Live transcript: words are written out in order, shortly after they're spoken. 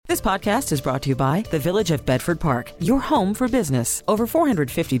This podcast is brought to you by the Village of Bedford Park, your home for business. Over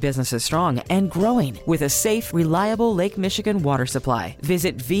 450 businesses strong and growing with a safe, reliable Lake Michigan water supply.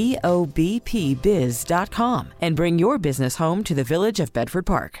 Visit VOBPBiz.com and bring your business home to the Village of Bedford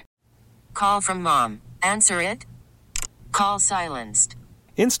Park. Call from mom. Answer it. Call silenced.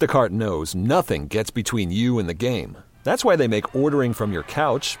 Instacart knows nothing gets between you and the game. That's why they make ordering from your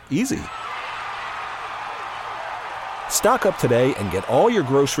couch easy. Stock up today and get all your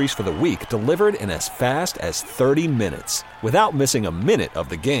groceries for the week delivered in as fast as 30 minutes without missing a minute of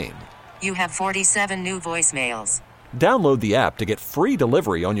the game. You have 47 new voicemails. Download the app to get free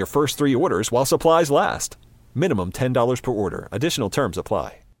delivery on your first 3 orders while supplies last. Minimum $10 per order. Additional terms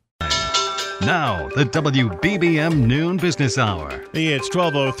apply. Now, the WBBM Noon Business Hour. It's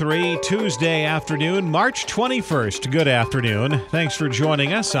 12:03, Tuesday afternoon, March 21st. Good afternoon. Thanks for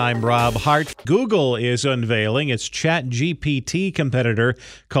joining us. I'm Rob Hart. Google is unveiling its ChatGPT competitor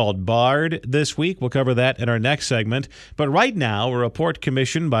called Bard this week. We'll cover that in our next segment. But right now, a report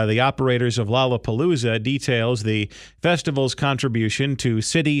commissioned by the operators of Lollapalooza details the festival's contribution to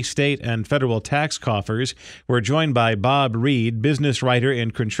city, state, and federal tax coffers. We're joined by Bob Reed, business writer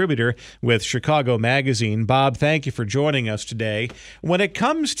and contributor with Chicago Magazine. Bob, thank you for joining us today. When it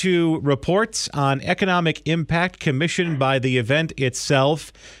comes to reports on economic impact commissioned by the event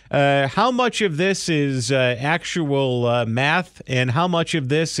itself, how much of this is actual math and how much of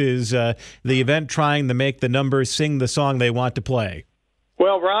this is the event trying to make the numbers sing the song they want to play?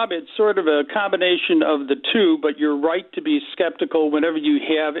 Well, Rob, it's sort of a combination of the two, but you're right to be skeptical whenever you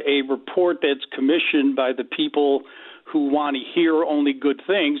have a report that's commissioned by the people who want to hear only good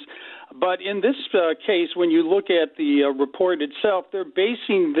things. But in this case, when you look at the report itself, they're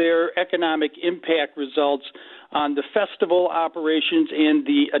basing their economic impact results on the festival operations and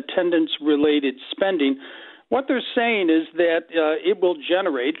the attendance-related spending. What they're saying is that it will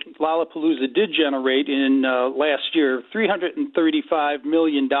generate, Lollapalooza did generate in last year, $335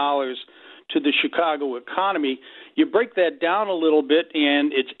 million to the Chicago economy. You break that down a little bit,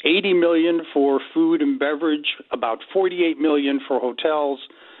 and it's $80 million for food and beverage, about $48 million for hotels,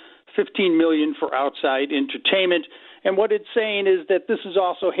 $15 million for outside entertainment. And what it's saying is that this is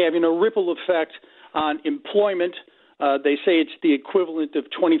also having a ripple effect on employment. They say it's the equivalent of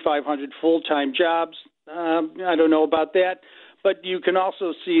 2,500 full-time jobs. I don't know about that. But you can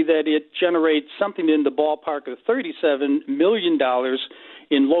also see that it generates something in the ballpark of $37 million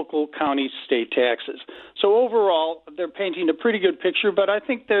in local, county, state taxes. So overall, they're painting a pretty good picture, but I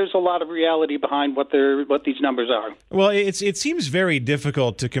think there's a lot of reality behind what these numbers are. Well, it seems very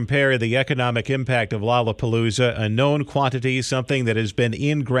difficult to compare the economic impact of Lollapalooza, a known quantity, something that has been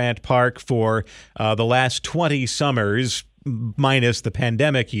in Grant Park for the last 20 summers, minus the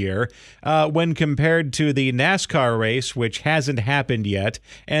pandemic year, when compared to the NASCAR race, which hasn't happened yet.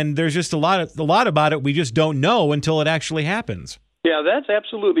 And there's just a lot about it we just don't know until it actually happens. Yeah, that's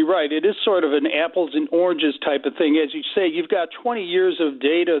absolutely right. It is sort of an apples and oranges type of thing. As you say, you've got 20 years of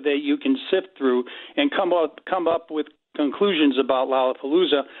data that you can sift through and come up with conclusions about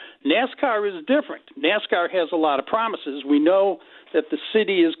Lollapalooza. NASCAR is different. NASCAR has a lot of promises. We know that the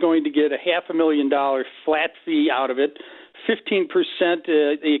city is going to get a $500,000 flat fee out of it. 15%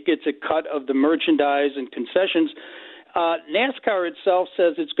 it gets a cut of the merchandise and concessions. NASCAR itself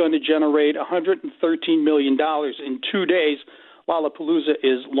says it's going to generate $113 million in 2 days. Lollapalooza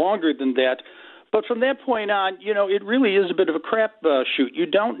is longer than that. But from that point on, it really is a bit of a crapshoot. You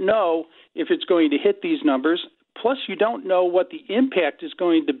don't know if it's going to hit these numbers. Plus, you don't know what the impact is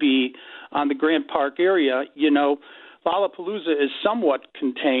going to be on the Grant Park area. Lollapalooza is somewhat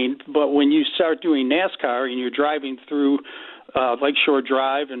contained, but when you start doing NASCAR and you're driving through Lakeshore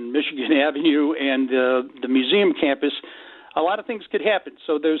Drive and Michigan Avenue and the museum campus, a lot of things could happen.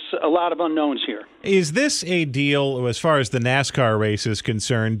 So there's a lot of unknowns here. Is this a deal, as far as the NASCAR race is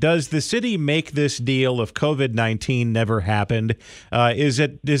concerned, does the city make this deal if COVID-19 never happened? Is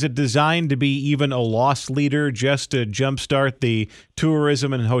it designed to be even a loss leader just to jumpstart the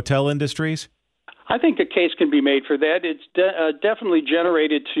tourism and hotel industries? I think a case can be made for that. It's definitely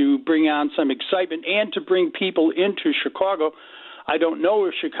generated to bring on some excitement and to bring people into Chicago. I don't know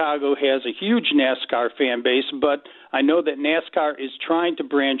if Chicago has a huge NASCAR fan base, but I know that NASCAR is trying to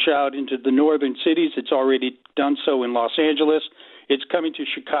branch out into the northern cities. It's already done so in Los Angeles. It's coming to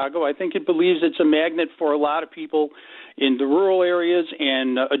Chicago. I think it believes it's a magnet for a lot of people in the rural areas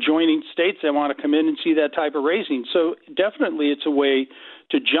and adjoining states that want to come in and see that type of racing. So definitely it's a way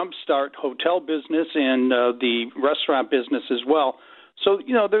to jumpstart hotel business and the restaurant business as well. So,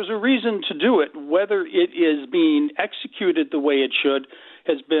 there's a reason to do it. Whether it is being executed the way it should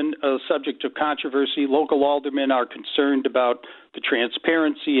has been a subject of controversy. Local aldermen are concerned about the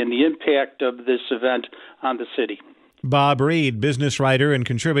transparency and the impact of this event on the city. Bob Reed, business writer and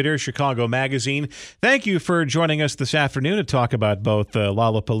contributor, Chicago Magazine. Thank you for joining us this afternoon to talk about both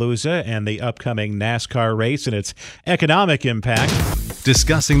Lollapalooza and the upcoming NASCAR race and its economic impact.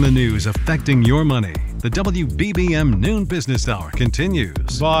 Discussing the news affecting your money. The WBBM Noon Business Hour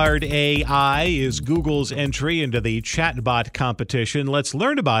continues. Bard AI is Google's entry into the chatbot competition. Let's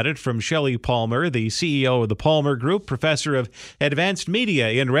learn about it from Shelley Palmer, the CEO of the Palmer Group, professor of advanced media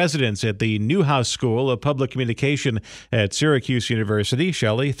in residence at the Newhouse School of Public Communication at Syracuse University.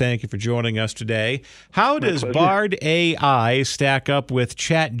 Shelley, thank you for joining us today. How does Bard AI stack up with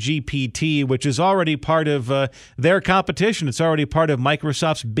ChatGPT, which is already part of their competition? It's already part of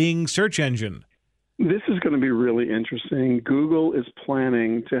Microsoft's Bing search engine. This is going to be really interesting. Google is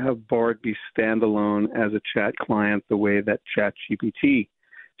planning to have Bard be standalone as a chat client the way that ChatGPT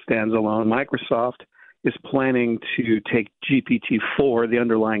stands alone. Microsoft is planning to take GPT-4, the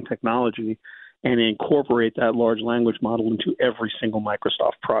underlying technology, and incorporate that large language model into every single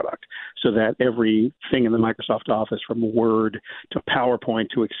Microsoft product so that everything in the Microsoft Office, from Word to PowerPoint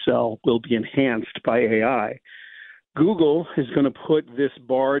to Excel, will be enhanced by AI. Google is going to put this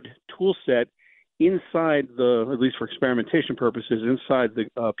Bard toolset inside at least for experimentation purposes, inside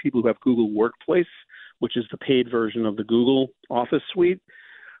the people who have Google Workplace, which is the paid version of the Google Office suite.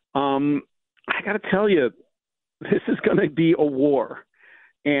 I got to tell you, this is going to be a war,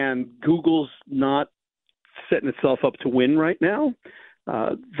 and Google's not setting itself up to win right now.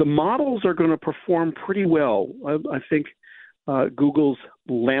 The models are going to perform pretty well. I think Google's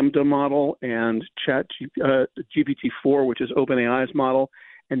Lambda model and GPT-4, which is OpenAI's model,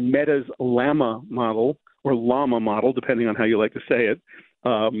 and Meta's Llama model, or Llama model, depending on how you like to say it.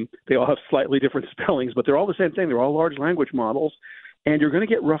 They all have slightly different spellings, but they're all the same thing. They're all large language models, and you're going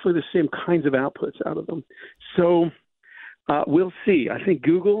to get roughly the same kinds of outputs out of them. So we'll see. I think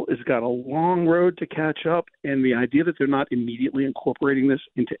Google has got a long road to catch up, and the idea that they're not immediately incorporating this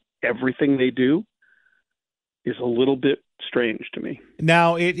into everything they do is a little bit strange to me.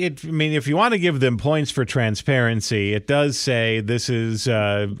 Now, I mean, if you want to give them points for transparency, it does say this is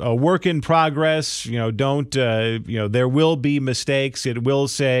a work in progress. Don't, there will be mistakes. It will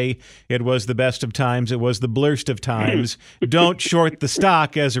say it was the best of times. It was the blurst of times. Don't short the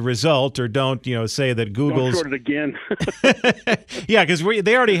stock as a result, or don't, say that Google's. Don't short it again. Yeah, because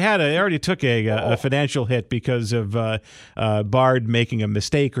they already took a financial hit because of Bard making a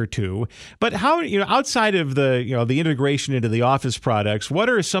mistake or two. But how, outside of the integration into the Office products, what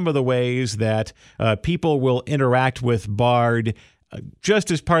are some of the ways that people will interact with Bard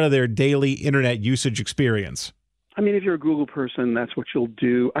just as part of their daily internet usage experience? I mean, if you're a Google person, that's what you'll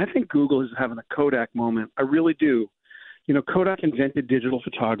do. I think Google is having a Kodak moment. I really do. Kodak invented digital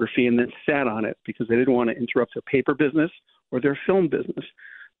photography and then sat on it because they didn't want to interrupt their paper business or their film business.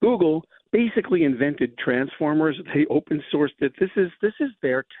 Google basically invented transformers. They open sourced it. This is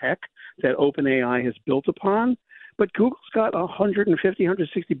their tech that OpenAI has built upon. But Google's got $150,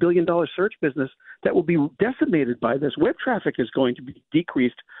 $160 billion search business that will be decimated by this. Web traffic is going to be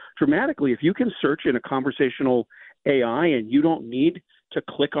decreased dramatically. If you can search in a conversational AI and you don't need to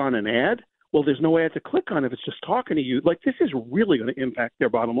click on an ad, well, there's no ad to click on if it's just talking to you. Like, this is really going to impact their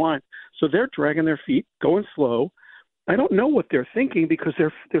bottom line. So they're dragging their feet, going slow. I don't know what they're thinking because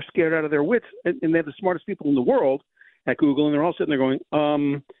they're scared out of their wits, and they're the smartest people in the world at Google, and they're all sitting there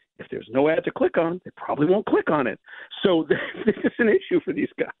going, if there's no ad to click on, they probably won't click on it. So this is an issue for these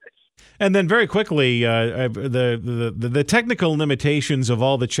guys. And then very quickly, the technical limitations of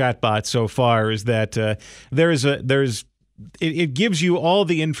all the chatbots so far is that it gives you all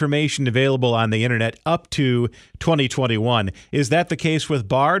the information available on the internet up to 2021. Is that the case with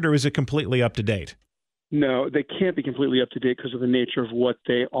Bard, or is it completely up to date? No, they can't be completely up to date because of the nature of what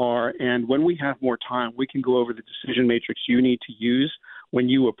they are. And when we have more time, we can go over the decision matrix you need to use when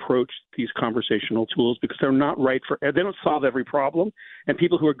you approach these conversational tools, because they're not right they don't solve every problem. And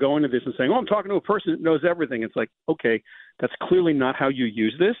people who are going to this and saying, I'm talking to a person that knows everything. It's like, okay, that's clearly not how you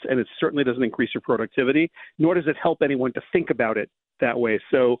use this. And it certainly doesn't increase your productivity, nor does it help anyone to think about it that way.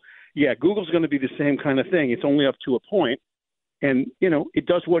 So yeah, Google's going to be the same kind of thing. It's only up to a point. And, it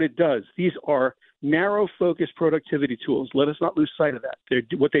does what it does. These are narrow focus productivity tools. Let us not lose sight of that.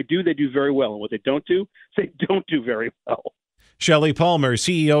 What they do very well. And what they don't do very well. Shelley Palmer,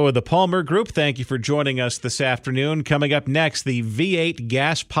 CEO of the Palmer Group, thank you for joining us this afternoon. Coming up next, the V8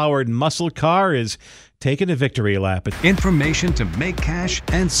 gas-powered muscle car is taking a victory lap. Information to make cash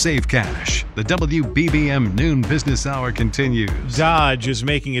and save cash. The WBBM Noon Business Hour continues. Dodge is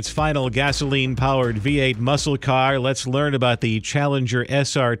making its final gasoline-powered V8 muscle car. Let's learn about the Challenger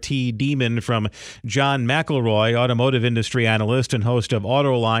SRT Demon from John McElroy, automotive industry analyst and host of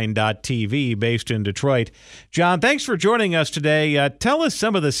Autoline.tv, based in Detroit. John, thanks for joining us today. Tell us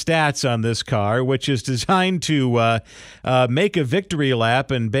some of the stats on this car, which is designed to make a victory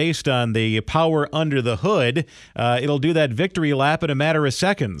lap, and based on the power under the hood, it'll do that victory lap in a matter of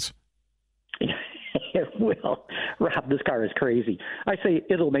seconds. It will. Rob, this car is crazy. I say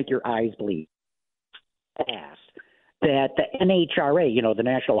it'll make your eyes bleed fast. That the NHRA, the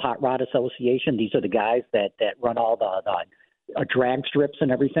National Hot Rod Association, these are the guys that run all the drag strips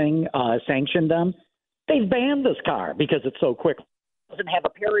and everything, sanctioned them. They've banned this car because it's so quick. It doesn't have a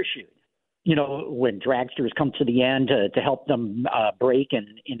parachute. When dragsters come to the end to help them brake in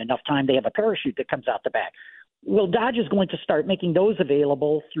enough time, they have a parachute that comes out the back. Well, Dodge is going to start making those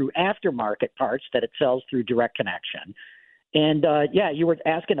available through aftermarket parts that it sells through Direct Connection. And, you were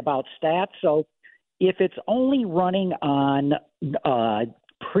asking about stats. So if it's only running on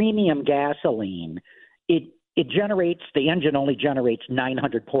premium gasoline, the engine only generates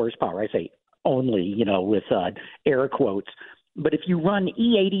 900 horsepower. I say only, with air quotes. But if you run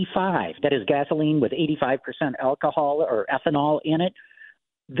E85, that is gasoline with 85% alcohol or ethanol in it,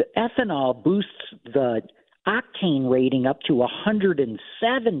 the ethanol boosts the octane rating up to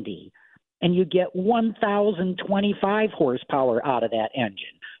 170, and you get 1,025 horsepower out of that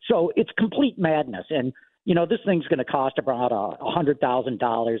engine. So it's complete madness. And, this thing's going to cost about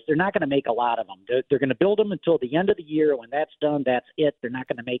 $100,000. They're not going to make a lot of them. They're going to build them until the end of the year. When that's done, that's it. They're not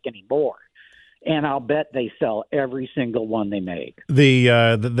going to make any more. And I'll bet they sell every single one they make.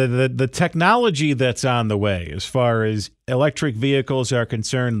 The technology that's on the way, as far as electric vehicles are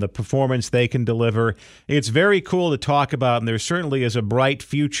concerned, the performance they can deliver, it's very cool to talk about, and there certainly is a bright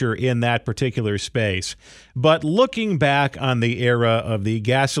future in that particular space. But looking back on the era of the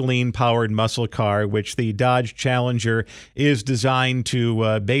gasoline-powered muscle car, which the Dodge Challenger is designed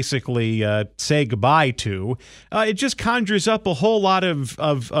to basically say goodbye to, it just conjures up a whole lot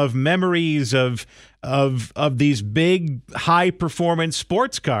of memories of these big high performance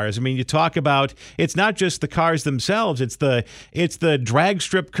sports cars. I mean, you talk about, it's not just the cars themselves, it's the drag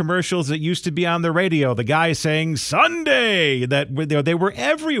strip commercials that used to be on the radio, the guy saying Sunday, that they were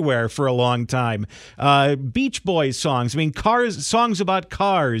everywhere for a long time. Beach Boys songs, songs about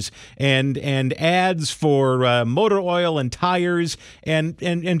cars and ads for motor oil and tires and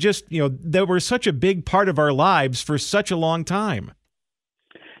just, they were such a big part of our lives for such a long time.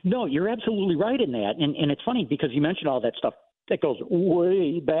 No, you're absolutely right in that. And it's funny because you mentioned all that stuff that goes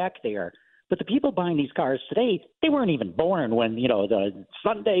way back there. But the people buying these cars today, they weren't even born when, the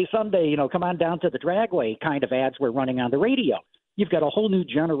Sunday, come on down to the dragway kind of ads were running on the radio. You've got a whole new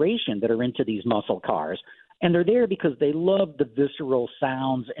generation that are into these muscle cars. And they're there because they love the visceral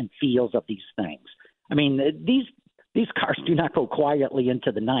sounds and feels of these things. I mean, these cars do not go quietly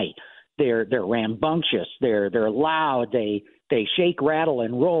into the night. They're rambunctious. They're loud. They shake, rattle,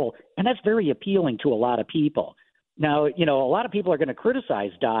 and roll, and that's very appealing to a lot of people. Now, a lot of people are going to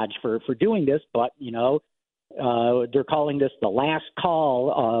criticize Dodge for doing this, but, they're calling this the last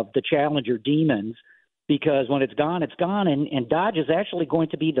call of the Challenger Demons because when it's gone, and Dodge is actually going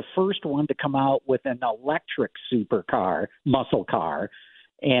to be the first one to come out with an electric supercar, muscle car,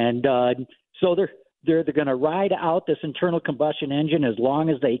 and so they're going to ride out this internal combustion engine as long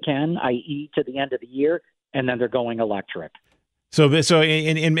as they can, i.e. to the end of the year, and then they're going electric. So they're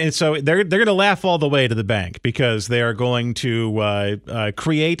going to laugh all the way to the bank because they are going to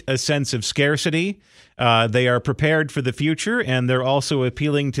create a sense of scarcity. They are prepared for the future, and they're also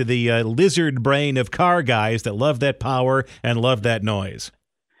appealing to the lizard brain of car guys that love that power and love that noise.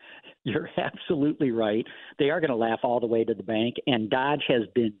 You're absolutely right. They are going to laugh all the way to the bank, and Dodge has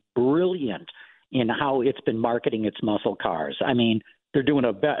been brilliant in how it's been marketing its muscle cars. I mean, they're doing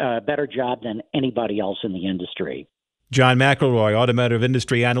a better job than anybody else in the industry. John McElroy, automotive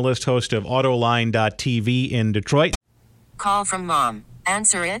industry analyst, host of Autoline.tv in Detroit. Call from mom.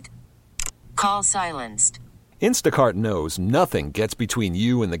 Answer it. Call silenced. Instacart knows nothing gets between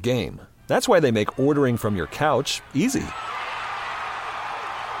you and the game. That's why they make ordering from your couch easy.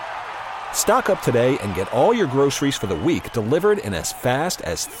 Stock up today and get all your groceries for the week delivered in as fast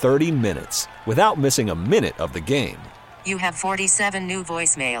as 30 minutes without missing a minute of the game. You have 47 new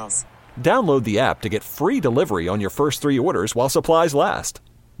voicemails. Download the app to get free delivery on your first 3 orders while supplies last.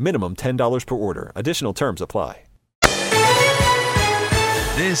 Minimum $10 per order. Additional terms apply.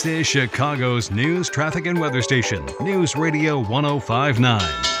 This is Chicago's news, traffic, and weather station, News Radio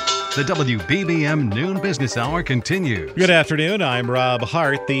 105.9. The WBBM Noon Business Hour continues. Good afternoon. I'm Rob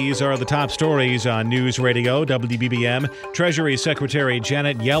Hart. These are the top stories on News Radio WBBM. Treasury Secretary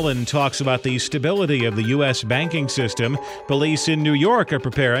Janet Yellen talks about the stability of the U.S. banking system. Police in New York are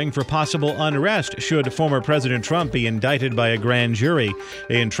preparing for possible unrest should former President Trump be indicted by a grand jury.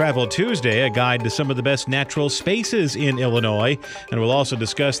 In Travel Tuesday, a guide to some of the best natural spaces in Illinois. And we'll also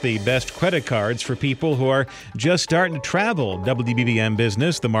discuss the best credit cards for people who are just starting to travel. WBBM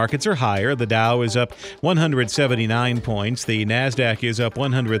Business, the markets are higher. The Dow is up 179 points. The Nasdaq is up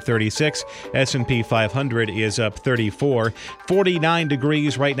 136. S&P 500 is up 34. 49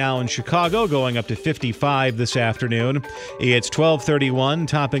 degrees right now in Chicago, going up to 55 this afternoon. It's 12:31,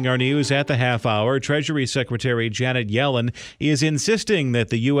 topping our news at the half hour. Treasury Secretary Janet Yellen is insisting that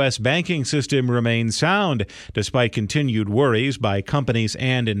the U.S. banking system remains sound, despite continued worries by companies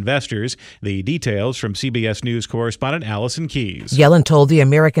and investors. The details from CBS News correspondent Allison Keyes. Yellen told the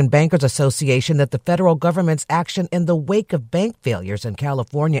American Bankers Association that the federal government's action in the wake of bank failures in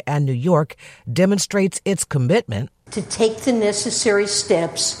California and New York demonstrates its commitment to take the necessary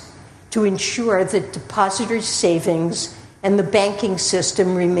steps to ensure that depositors' savings and the banking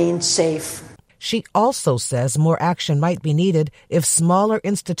system remain safe. She also says more action might be needed if smaller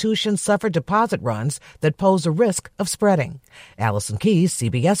institutions suffer deposit runs that pose a risk of spreading. Allison Keyes,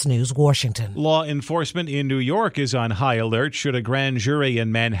 CBS News, Washington. Law enforcement in New York is on high alert should a grand jury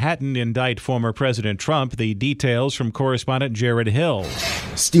in Manhattan indict former President Trump. The details from correspondent Jared Hill.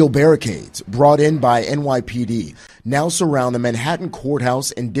 Steel barricades brought in by NYPD now surround the Manhattan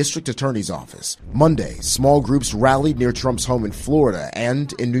courthouse and district attorney's office. Monday, small groups rallied near Trump's home in Florida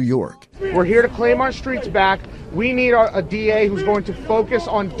and in New York. We're here to claim our streets back. We need a DA who's going to focus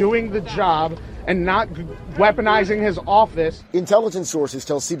on doing the job and not weaponizing his office. Intelligence sources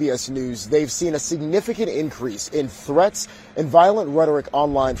tell CBS News they've seen a significant increase in threats and violent rhetoric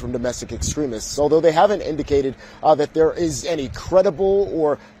online from domestic extremists, although they haven't indicated that there is any credible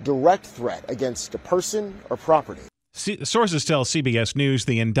or direct threat against a person or property. Sources tell CBS News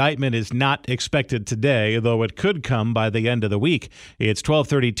the indictment is not expected today, though it could come by the end of the week. It's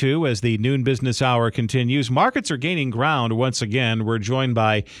 12:32 as the noon business hour continues. Markets are gaining ground once again. We're joined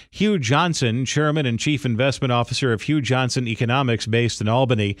by Hugh Johnson, Chairman and Chief Investment Officer of Hugh Johnson Economics based in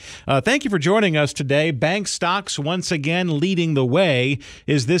Albany. Thank you for joining us today. Bank stocks once again leading the way.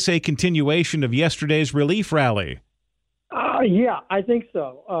 Is this a continuation of yesterday's relief rally? Yeah, I think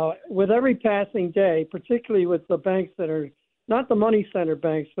so. With every passing day, particularly with the banks that are not the money center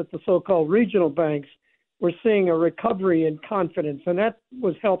banks, but the so-called regional banks, we're seeing a recovery in confidence. And that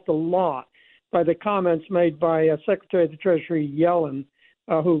was helped a lot by the comments made by Secretary of the Treasury Yellen,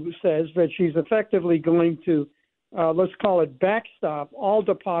 who says that she's effectively going to, let's call it backstop all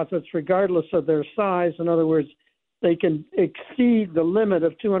deposits regardless of their size. In other words, they can exceed the limit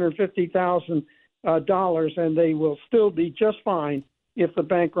of $250,000 and they will still be just fine if the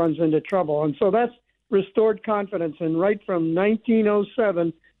bank runs into trouble. And so that's restored confidence. And right from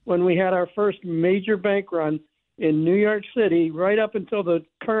 1907, when we had our first major bank run in New York City, right up until the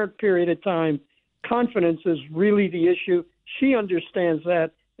current period of time, confidence is really the issue. She understands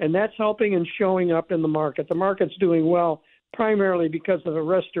that, and that's helping and showing up in the market. The market's doing well primarily because of a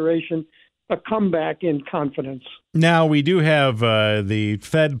restoration, a comeback in confidence. Now, we do have the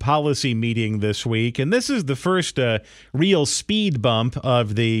Fed policy meeting this week, and this is the first real speed bump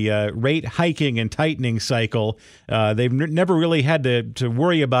of the rate hiking and tightening cycle. They've never really had to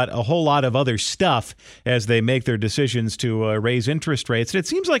worry about a whole lot of other stuff as they make their decisions to raise interest rates. And it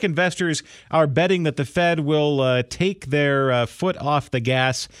seems like investors are betting that the Fed will take their foot off the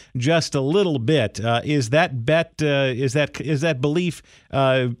gas just a little bit. Is that bet, is that belief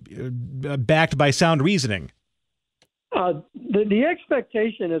backed by sound reasoning? The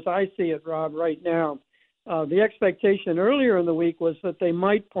expectation, as I see it, Rob, right now, the expectation earlier in the week was that they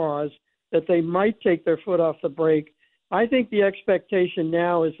might pause, that they might take their foot off the brake. I think the expectation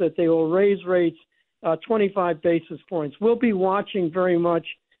now is that they will raise rates 25 basis points. We'll be watching very much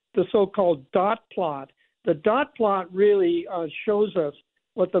the so-called dot plot. The dot plot really shows us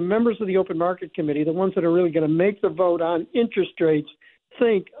what the members of the Open Market Committee, the ones that are really going to make the vote on interest rates,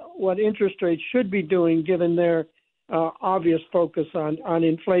 think what interest rates should be doing given their obvious focus on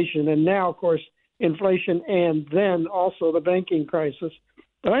inflation. And now, of course, inflation and then also the banking crisis.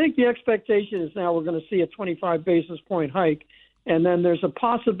 But I think the expectation is now we're going to see a 25 basis point hike. And then there's a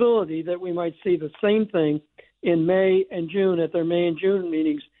possibility that we might see the same thing in May and June at their May and June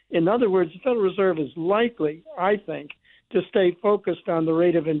meetings. In other words, the Federal Reserve is likely, I think, to stay focused on the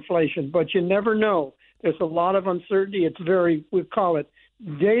rate of inflation. But you never know. There's a lot of uncertainty. It's very, we call it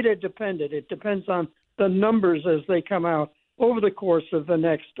data dependent. It depends on the numbers as they come out over the course of the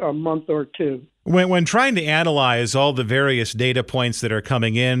next month or two. When trying to analyze all the various data points that are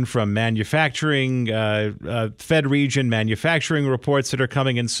coming in from manufacturing, Fed region manufacturing reports that are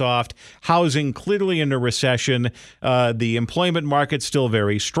coming in soft, housing clearly in a recession, the employment market still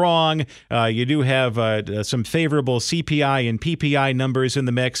very strong. You do have some favorable CPI and PPI numbers in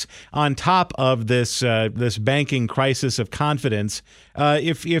the mix on top of this banking crisis of confidence.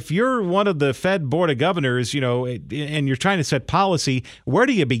 If you're one of the Fed Board of Governors, and you're trying to set policy, where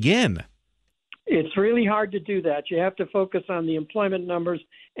do you begin? It's really hard to do that. You have to focus on the employment numbers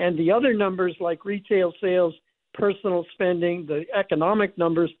and the other numbers like retail sales, personal spending, the economic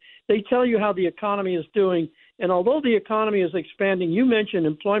numbers. They tell you how the economy is doing. And although the economy is expanding, you mentioned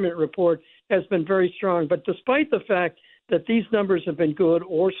employment report has been very strong. But despite the fact that these numbers have been good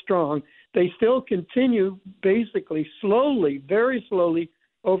or strong, they still continue basically slowly, very slowly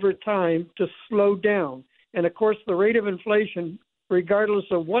over time to slow down. And of course, the rate of inflation, regardless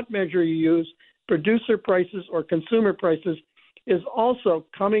of what measure you use, producer prices or consumer prices, is also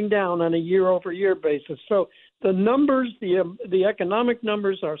coming down on a year-over-year basis. So the numbers, the economic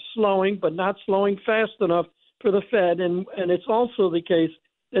numbers are slowing, but not slowing fast enough for the Fed. And it's also the case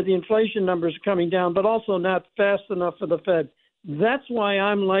that the inflation numbers are coming down, but also not fast enough for the Fed. That's why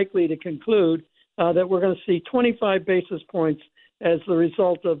I'm likely to conclude that we're going to see 25 basis points as the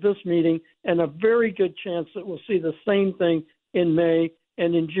result of this meeting, and a very good chance that we'll see the same thing in May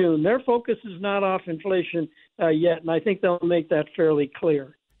and in June. Their focus is not off inflation yet, and I think they'll make that fairly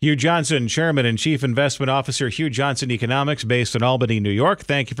clear. Hugh Johnson, Chairman and Chief Investment Officer, Hugh Johnson Economics, based in Albany, New York.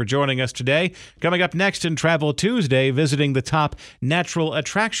 Thank you for joining us today. Coming up next in Travel Tuesday, visiting the top natural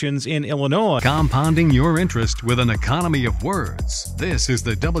attractions in Illinois. Compounding your interest with an economy of words. This is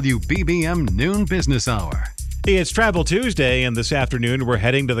the WBBM Noon Business Hour. It's Travel Tuesday, and this afternoon we're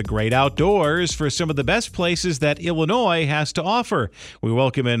heading to the great outdoors for some of the best places that Illinois has to offer. We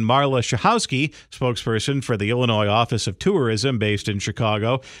welcome in Marla Shahowski, spokesperson for the Illinois Office of Tourism based in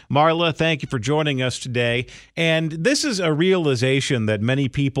Chicago. Marla, thank you for joining us today. And this is a realization that many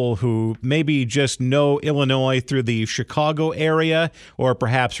people who maybe just know Illinois through the Chicago area or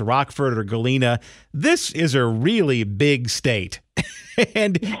perhaps Rockford or Galena, this is a really big state.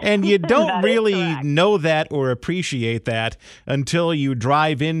 and you don't really know that or appreciate that until you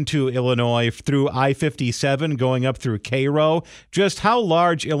drive into Illinois through I-57 going up through Cairo, just how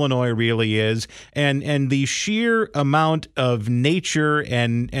large Illinois really is and the sheer amount of nature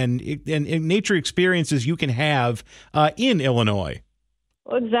and nature experiences you can have in Illinois.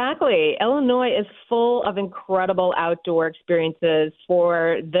 Exactly. Illinois is full of incredible outdoor experiences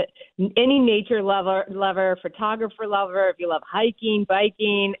for any nature lover, photographer lover. If you love hiking,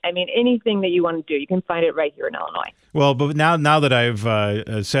 biking, anything that you want to do, you can find it right here in Illinois. Well, but now that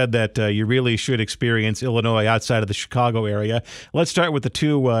I've said that you really should experience Illinois outside of the Chicago area, let's start with the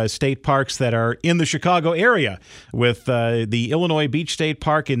two state parks that are in the Chicago area, with the Illinois Beach State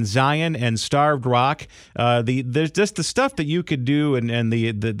Park in Zion and Starved Rock. There's just the stuff that you could do and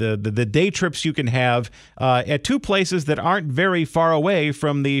the day trips you can have at two places that aren't very far away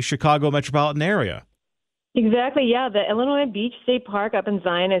from the Chicago metropolitan area. Exactly, yeah. The Illinois Beach State Park up in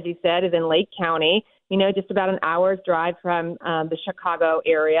Zion, as you said, is in Lake County. Just about an hour's drive from the Chicago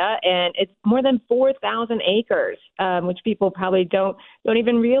area, and it's more than 4,000 acres, which people probably don't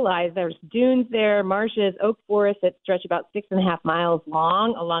even realize. There's dunes there, marshes, oak forests that stretch about 6.5 miles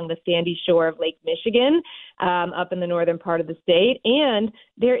long along the sandy shore of Lake Michigan, up in the northern part of the state. And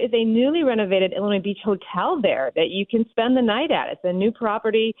there is a newly renovated Illinois Beach Hotel there that you can spend the night at. It's a new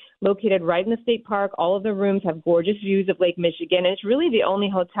property located right in the state park. All of the rooms have gorgeous views of Lake Michigan, and it's really the only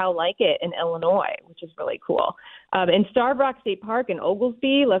hotel like it in Illinois, which is really cool. In Starved Rock State Park in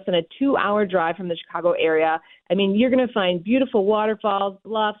Oglesby, less than a 2-hour drive from the Chicago area, you're going to find beautiful waterfalls,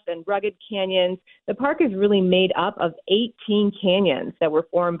 bluffs, and rugged canyons. The park is really made up of 18 canyons that were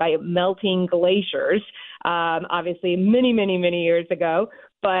formed by melting glaciers, obviously many, many, many years ago.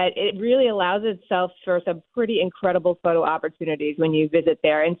 But it really allows itself for some pretty incredible photo opportunities when you visit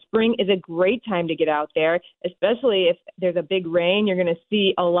there. And spring is a great time to get out there, especially if there's a big rain. You're going to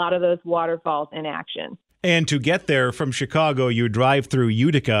see a lot of those waterfalls in action. And to get there from Chicago, you drive through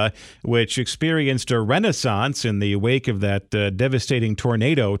Utica, which experienced a renaissance in the wake of that devastating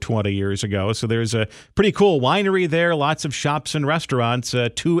tornado 20 years ago. So there's a pretty cool winery there, lots of shops and restaurants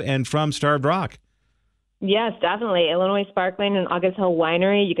to and from Starved Rock. Yes, definitely. Illinois Sparkling and August Hill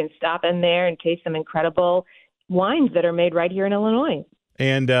Winery. You can stop in there and taste some incredible wines that are made right here in Illinois.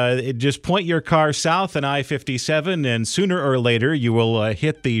 And just point your car south on I-57, and sooner or later you will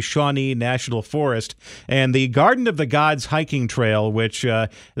hit the Shawnee National Forest and the Garden of the Gods hiking trail, which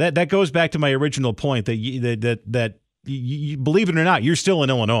that goes back to my original point that you believe it or not, you're still in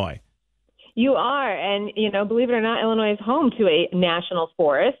Illinois. You are. And, believe it or not, Illinois is home to a national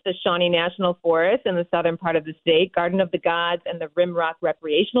forest, the Shawnee National Forest in the southern part of the state. Garden of the Gods and the Rimrock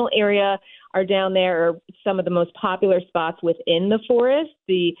Recreational Area are down there, are some of the most popular spots within the forest.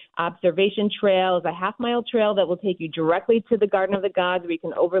 The Observation Trail is a half-mile trail that will take you directly to the Garden of the Gods, where you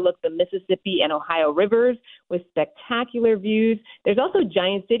can overlook the Mississippi and Ohio rivers with spectacular views. There's also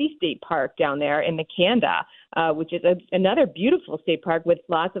Giant City State Park down there in Nakanda, which is another beautiful state park with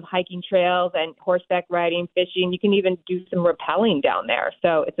lots of hiking trails and horseback riding, fishing. You can even do some rappelling down there.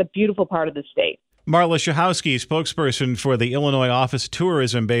 So it's a beautiful part of the state. Marla Shahowski, spokesperson for the Illinois Office of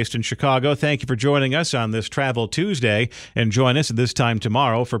Tourism based in Chicago. Thank you for joining us on this Travel Tuesday. And join us at this time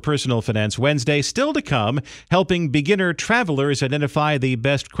tomorrow for Personal Finance Wednesday. Still to come, helping beginner travelers identify the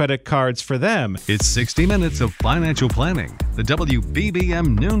best credit cards for them. It's 60 minutes of financial planning. The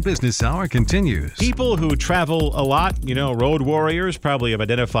WBBM Noon Business Hour continues. People who travel a lot, road warriors, probably have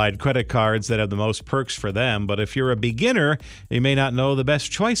identified credit cards that have the most perks for them. But if you're a beginner, you may not know the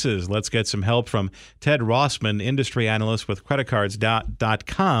best choices. Let's get some help from Ted Rossman, industry analyst with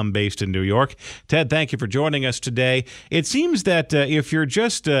creditcards.com based in New York. Ted, thank you for joining us today. It seems that if you're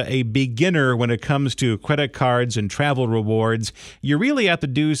just a beginner when it comes to credit cards and travel rewards, you really have to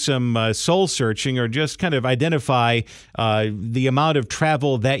do some soul searching or just kind of identify the amount of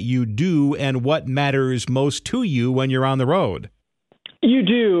travel that you do and what matters most to you when you're on the road. You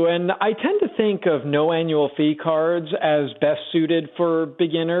do, and I tend to think of no annual fee cards as best suited for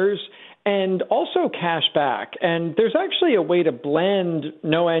beginners. And also cash back. And there's actually a way to blend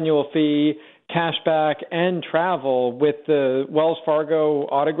no annual fee, cash back, and travel with the Wells Fargo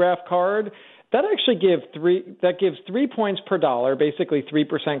autograph card. That actually gives 3 points per dollar, basically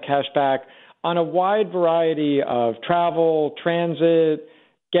 3% cash back on a wide variety of travel, transit,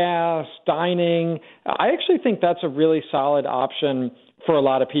 gas, dining. I actually think that's a really solid option for a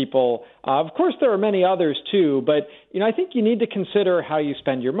lot of people. Of course, there are many others too, but I think you need to consider how you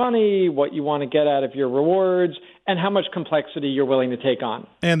spend your money, what you want to get out of your rewards, and how much complexity you're willing to take on.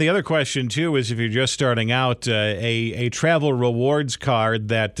 And the other question too is if you're just starting out, a travel rewards card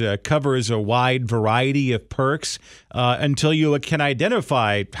that covers a wide variety of perks until you can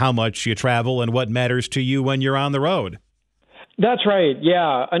identify how much you travel and what matters to you when you're on the road. That's right.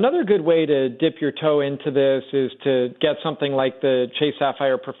 Yeah. Another good way to dip your toe into this is to get something like the Chase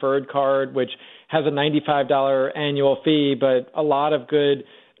Sapphire Preferred card, which has a $95 annual fee, but a lot of good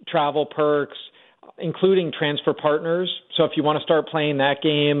travel perks, including transfer partners. So if you want to start playing that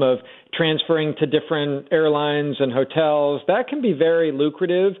game of transferring to different airlines and hotels, that can be very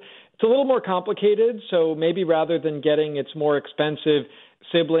lucrative. It's a little more complicated. So maybe rather than getting its more expensive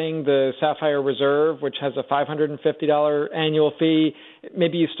sibling, the Sapphire Reserve, which has a $550 annual fee,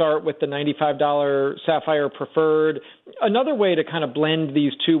 maybe you start with the $95 Sapphire Preferred. Another way to kind of blend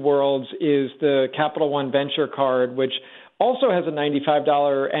these two worlds is the Capital One Venture card, which also has a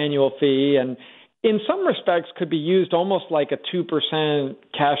 $95 annual fee and in some respects could be used almost like a 2%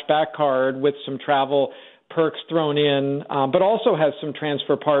 cash back card with some travel perks thrown in, but also has some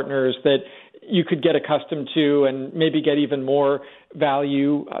transfer partners that you could get accustomed to and maybe get even more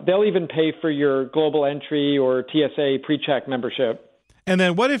value. They'll even pay for your global entry or TSA PreCheck membership. And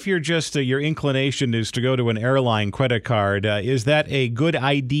then what if you're just your inclination is to go to an airline credit card? Is that a good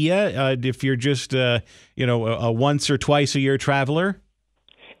idea if you're just a once or twice a year traveler?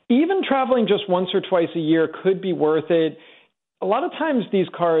 Even traveling just once or twice a year could be worth it. A lot of times these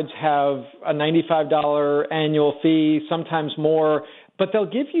cards have a $95 annual fee, sometimes more, but they'll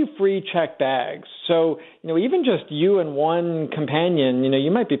give you free checked bags. So, even just you and one companion, you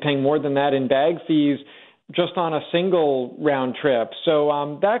might be paying more than that in bag fees just on a single round trip.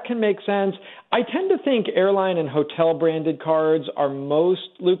 So that can make sense. I tend to think airline and hotel branded cards are most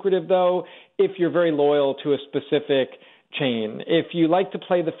lucrative, though, if you're very loyal to a specific chain. If you like to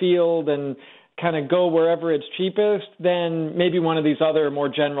play the field and kind of go wherever it's cheapest, then maybe one of these other more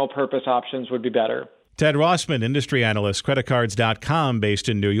general purpose options would be better. Ted Rossman, industry analyst, creditcards.com, based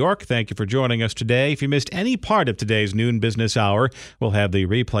in New York. Thank you for joining us today. If you missed any part of today's Noon Business Hour, we'll have the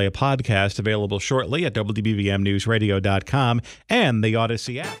replay podcast available shortly at WBBMNewsRadio.com and the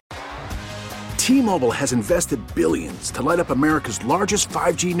Odyssey app. T-Mobile has invested billions to light up America's largest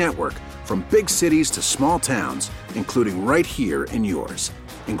 5G network, from big cities to small towns, including right here in yours.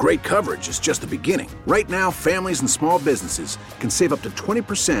 And great coverage is just the beginning. Right now, families and small businesses can save up to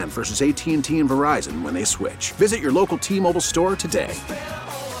 20% versus AT&T and Verizon when they switch. Visit your local T-Mobile store today.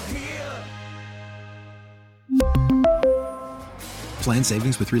 Plan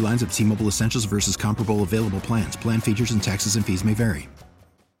savings with 3 lines of T-Mobile Essentials versus comparable available plans. Plan features and taxes and fees may vary.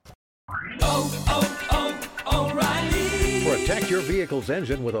 O'Reilly Protect your vehicle's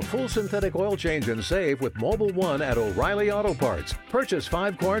engine with a full synthetic oil change and save with Mobile One at O'Reilly Auto Parts. Purchase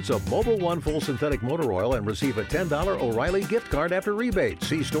 5 quarts of Mobile One full synthetic motor oil and receive a $10 O'Reilly gift card after rebate.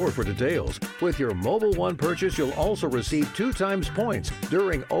 See store for details. With your Mobile One purchase, you'll also receive 2 times points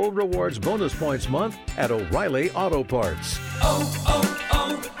during O Rewards Bonus Points Month at O'Reilly Auto Parts.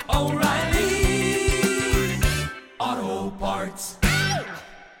 O'Reilly Auto Parts.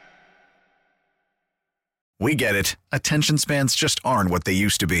 We get it. Attention spans just aren't what they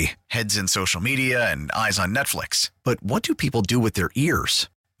used to be. Heads in social media and eyes on Netflix. But what do people do with their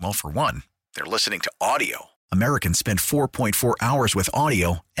ears? Well, for one, they're listening to audio. Americans spend 4.4 hours with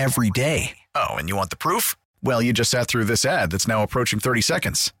audio every day. Oh, and you want the proof? Well, you just sat through this ad that's now approaching 30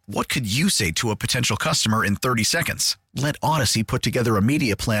 seconds. What could you say to a potential customer in 30 seconds? Let Odyssey put together a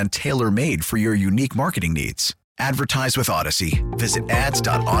media plan tailor-made for your unique marketing needs. Advertise with Odyssey. Visit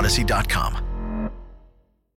ads.odyssey.com.